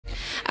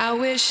I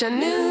wish I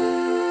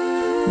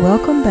knew.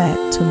 Welcome back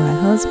to My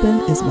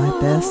Husband is My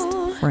Best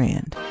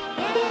Friend.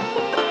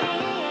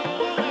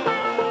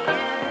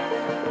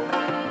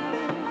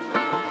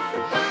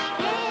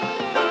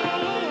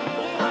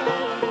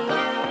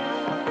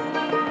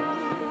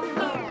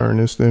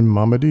 Ernest and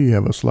Momma Dee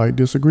have a slight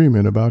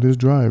disagreement about his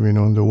driving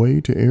on the way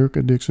to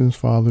Erica Dixon's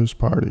father's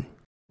party.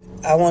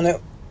 I want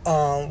to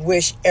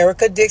wish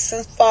Erica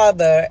Dixon's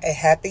father a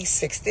happy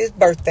 60th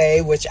birthday,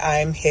 which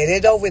I'm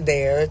headed over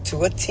there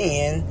to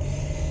attend.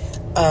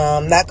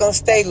 Not going to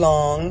stay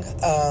long.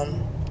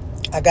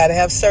 I got to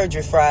have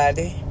surgery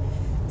Friday.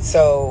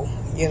 So,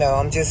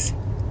 I'm just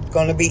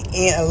going to be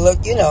in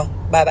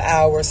about an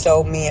hour or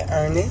so, me and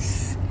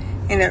Ernest.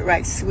 Ain't that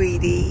right,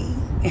 sweetie?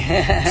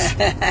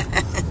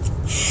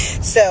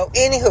 So,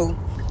 anywho,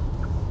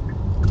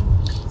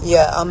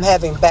 yeah, I'm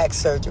having back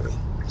surgery.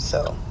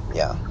 So,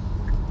 yeah.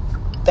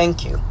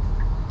 Thank you.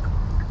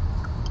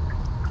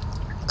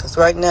 Because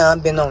right now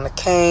I've been on the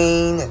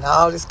cane and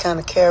all this kind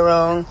of carry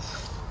on.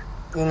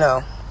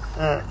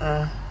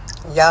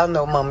 Y'all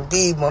know Momma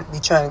Dee won't be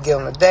trying to get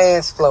on the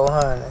dance floor,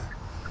 honey.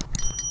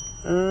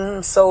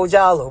 Sold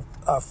y'all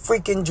a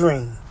freaking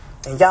dream.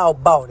 And y'all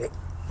bought it.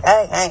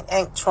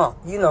 Ain't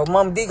Trump.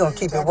 Momma Dee gonna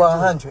keep it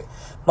 100.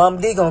 Momma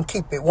Dee gonna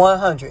keep it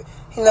 100.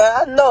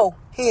 I know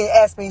he ain't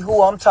asked me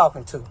who I'm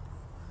talking to.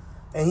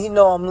 And he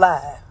know I'm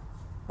live.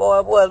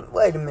 Boy,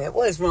 wait a minute.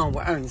 What is wrong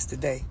with Ernest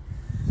today?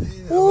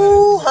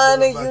 Ooh,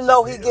 honey, he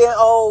getting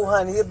old,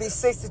 honey. He'll be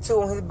 62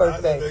 on his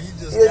birthday.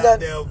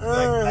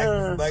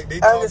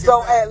 Ernest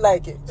don't act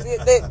like it.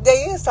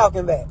 They is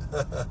talking back.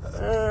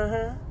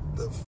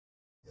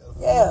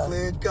 Yeah.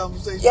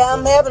 Yeah,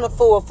 I'm having a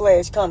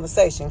full-fledged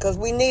conversation because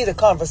we need a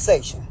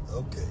conversation.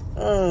 Okay.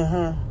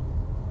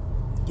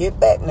 Get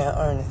back now,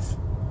 Ernest.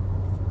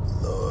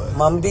 Lord.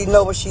 Momma Dee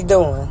know what she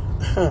doing.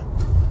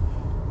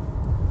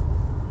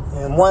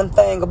 And one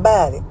thing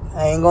about it,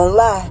 I ain't gonna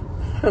lie.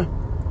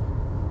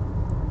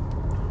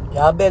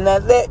 Y'all better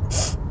not let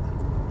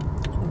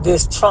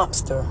this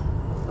Trumpster,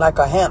 like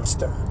a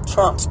hamster,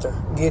 Trumpster,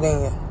 get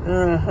in you.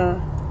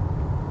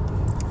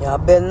 Y'all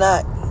better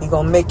not. He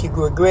gonna make you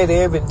regret it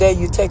every day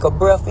you take a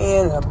breath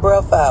in and a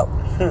breath out.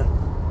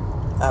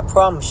 I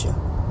promise you.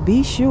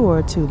 Be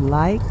sure to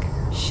like,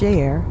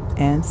 share,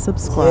 and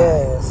subscribe.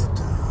 Yes.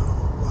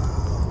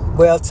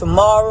 Well,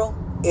 tomorrow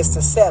is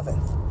the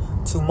 7th.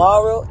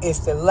 Tomorrow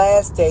is the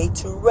last day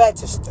to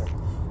register.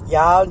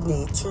 Y'all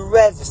need to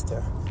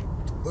register.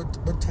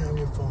 What time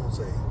your phone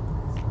say?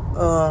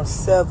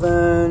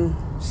 7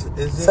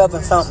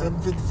 something.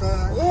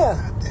 7:55? Yeah.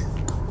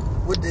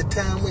 What, the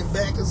time went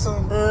back or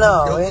something?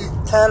 No,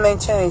 time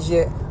ain't changed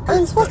yet.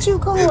 Ernest, what you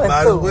going through? It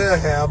might as well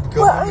have.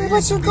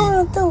 What you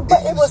going through?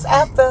 But it was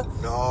after.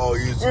 No,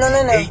 it used to No.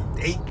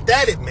 be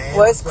 8:30, man.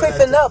 Well, it's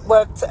creeping up,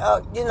 but,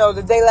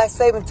 the daylight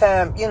saving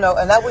time,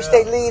 and I wish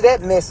they leave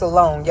that mess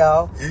alone,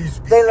 y'all.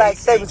 Daylight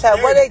saving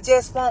time. Well, they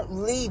just won't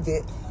leave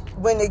it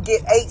when they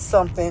get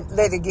 8-something,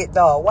 let it get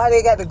dark. Why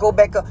they got to go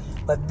back up?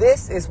 But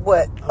this is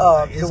what,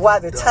 why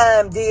the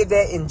time did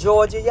that in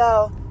Georgia,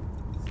 y'all.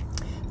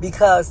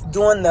 Because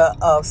during the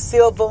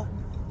silver,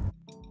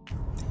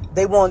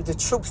 they wanted the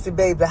troops to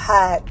be able to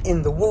hide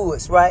in the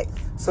woods, right?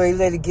 So they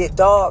let it get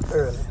dark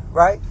early,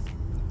 right?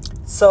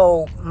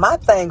 So my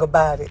thing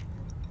about it,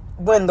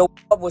 when the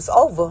war was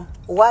over,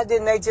 why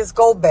didn't they just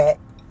go back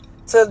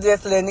to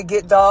just letting it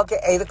get dark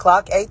at 8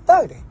 o'clock,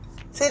 8:30?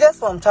 See,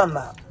 that's what I'm talking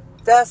about.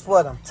 That's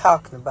what I'm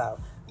talking about.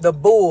 The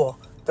bull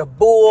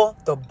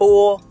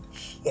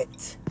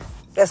shit.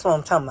 That's what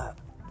I'm talking about.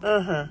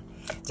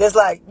 Just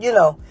like,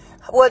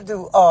 what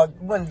do,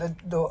 when the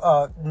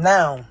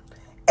noun,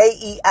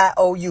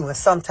 A-E-I-O-U, and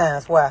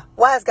sometimes why?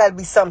 Why it's got to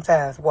be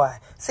sometimes why?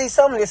 See,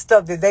 some of this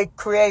stuff that they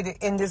created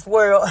in this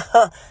world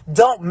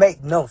don't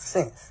make no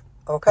sense,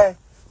 okay?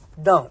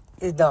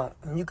 It don't.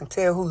 And you can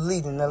tell who's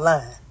leading the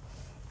line.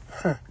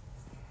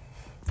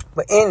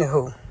 But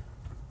anywho,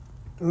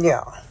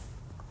 yeah.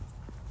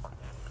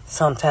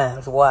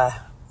 Sometimes why?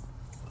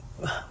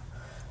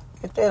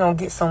 If they don't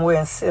get somewhere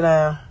and sit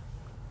down,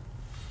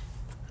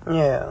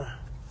 yeah.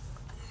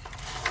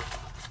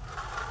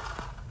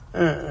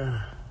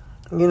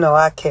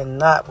 I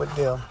cannot with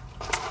them.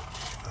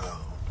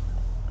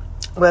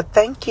 Well,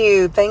 thank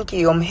you.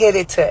 I'm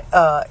headed to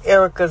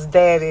Erica's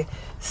daddy's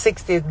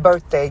 60th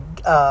birthday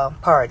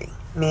party.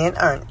 Me and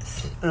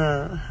Ernest.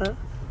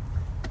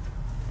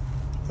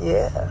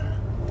 Yeah.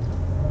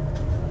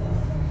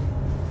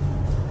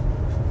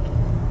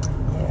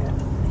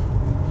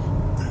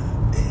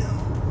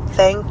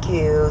 Thank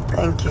you.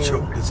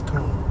 Choke this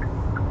corn.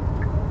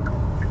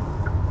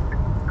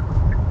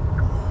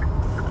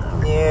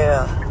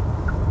 Yeah.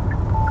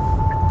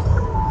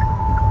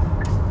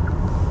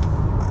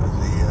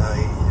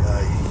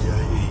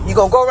 You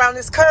gonna go around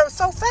this curve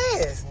so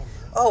fast?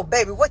 Oh,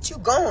 baby, what you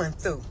going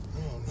through?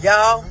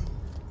 Y'all,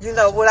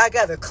 what I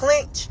got to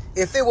clinch?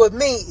 If it was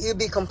me, you'd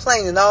be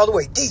complaining all the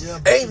way.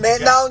 Hey,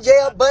 man,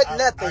 but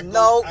nothing.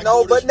 No,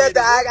 but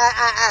nothing.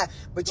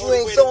 But you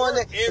ain't throwing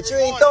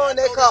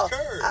that car.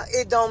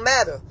 It don't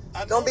matter.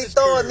 Don't be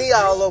throwing me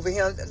all over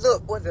here.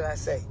 Look, what did I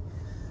say?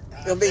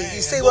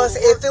 You see what I'm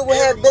saying? If it would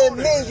have been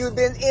me, you'd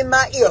been in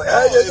my ear.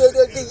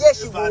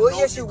 Yes, you would.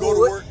 Yes, you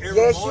would.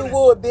 Yes, you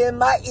would be in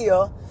my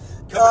ear.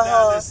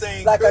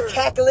 Like a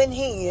cackling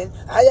hen.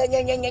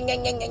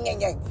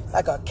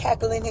 Like a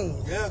cackling hen.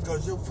 Yeah,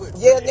 because your foot.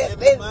 Yeah,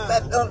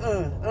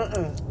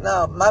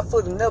 no, my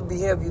foot will never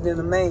be heavier than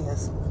a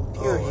man's.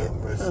 Period.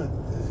 It's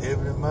heavier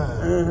than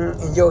mine.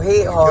 And your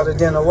head harder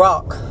than a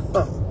rock.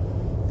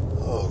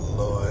 Oh,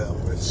 Lord, have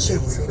mercy.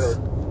 Jesus.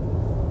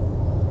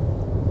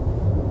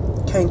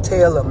 Can't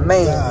tell a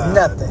man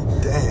nothing.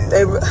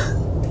 Damn.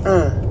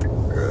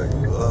 Girl,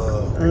 you a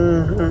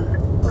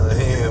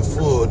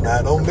handful.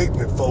 Now, don't make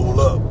me fold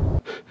up.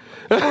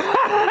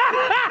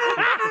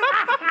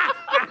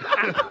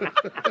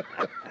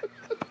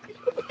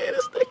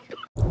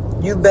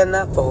 You better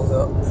not fold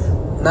up.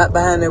 Not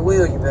behind that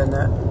wheel, you better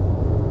not.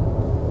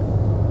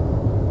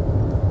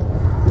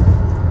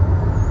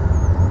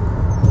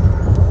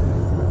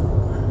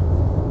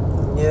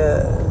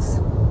 Yes.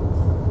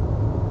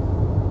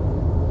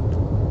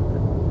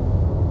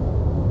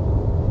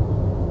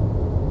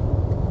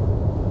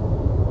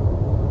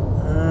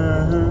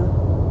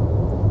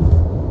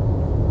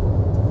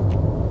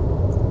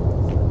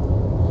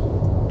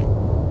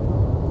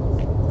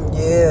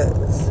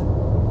 Yes.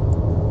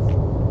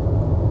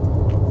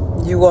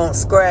 You won't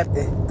scrap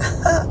it.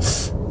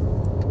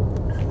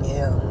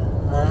 Yeah.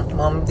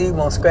 Momma Dee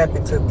won't scrap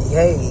it to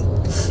behave.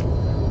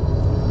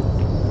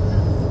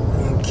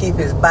 And keep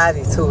his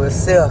body to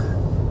himself.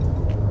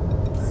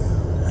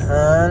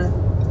 Honey.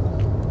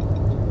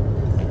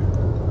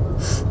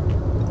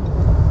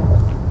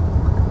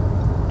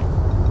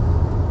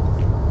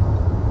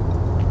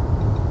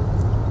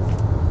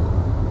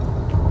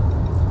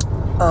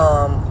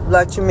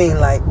 What you mean,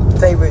 like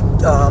favorite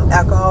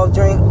alcohol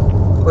drink?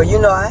 Well, you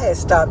know, I had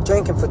stopped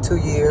drinking for 2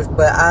 years,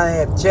 but I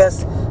have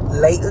just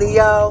lately,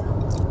 y'all,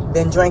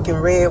 been drinking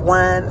red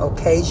wine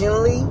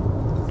occasionally.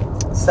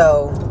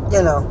 So,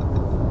 you know,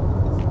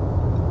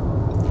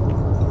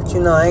 but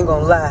you know, I ain't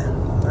gonna lie.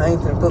 I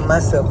ain't gonna put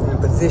myself in a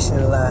position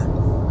to lie.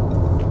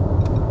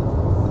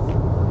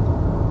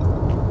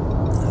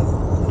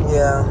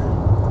 Yeah.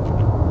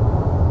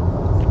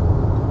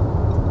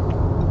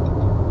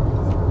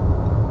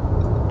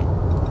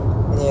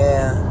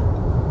 Yeah.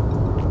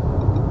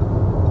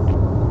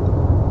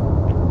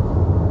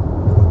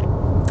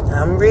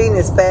 I'm reading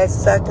as fast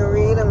as I can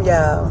read them,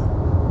 y'all.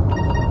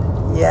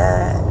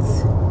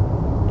 Yes.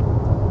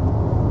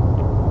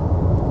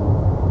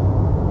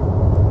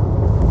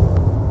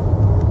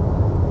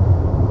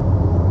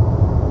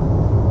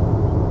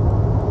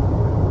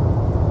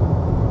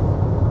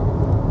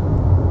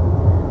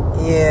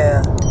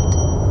 Yeah.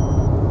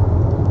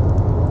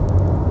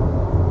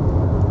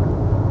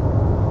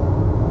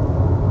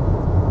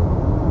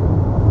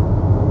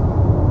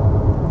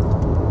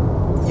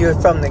 You're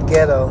from the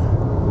ghetto.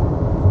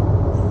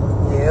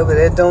 Yeah, but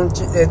it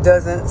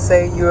doesn't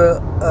say you're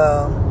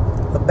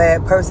a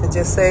bad person.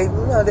 Just say,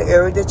 you know, the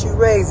area that you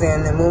raised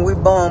in. And when we're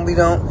born, we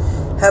don't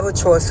have a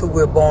choice who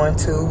we're born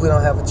to. We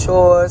don't have a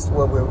choice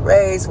where we're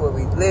raised, where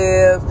we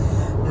live.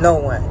 No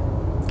one.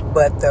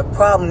 But the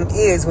problem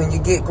is when you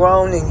get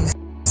grown and you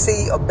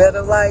see a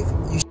better life,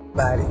 you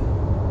about it.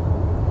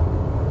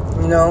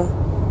 You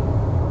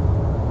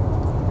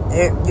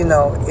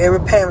know,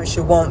 every parent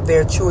should want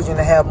their children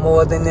to have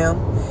more than them.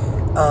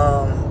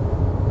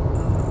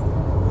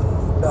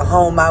 The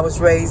home I was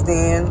raised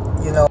in,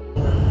 you know.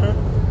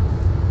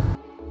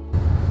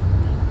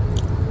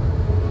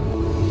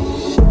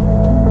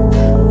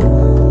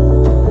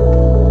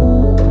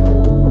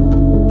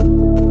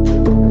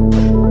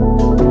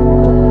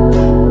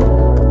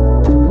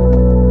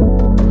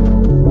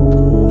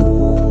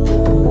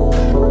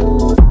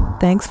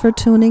 Thanks for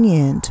tuning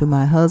in to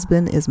My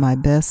Husband is My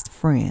Best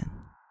Friend.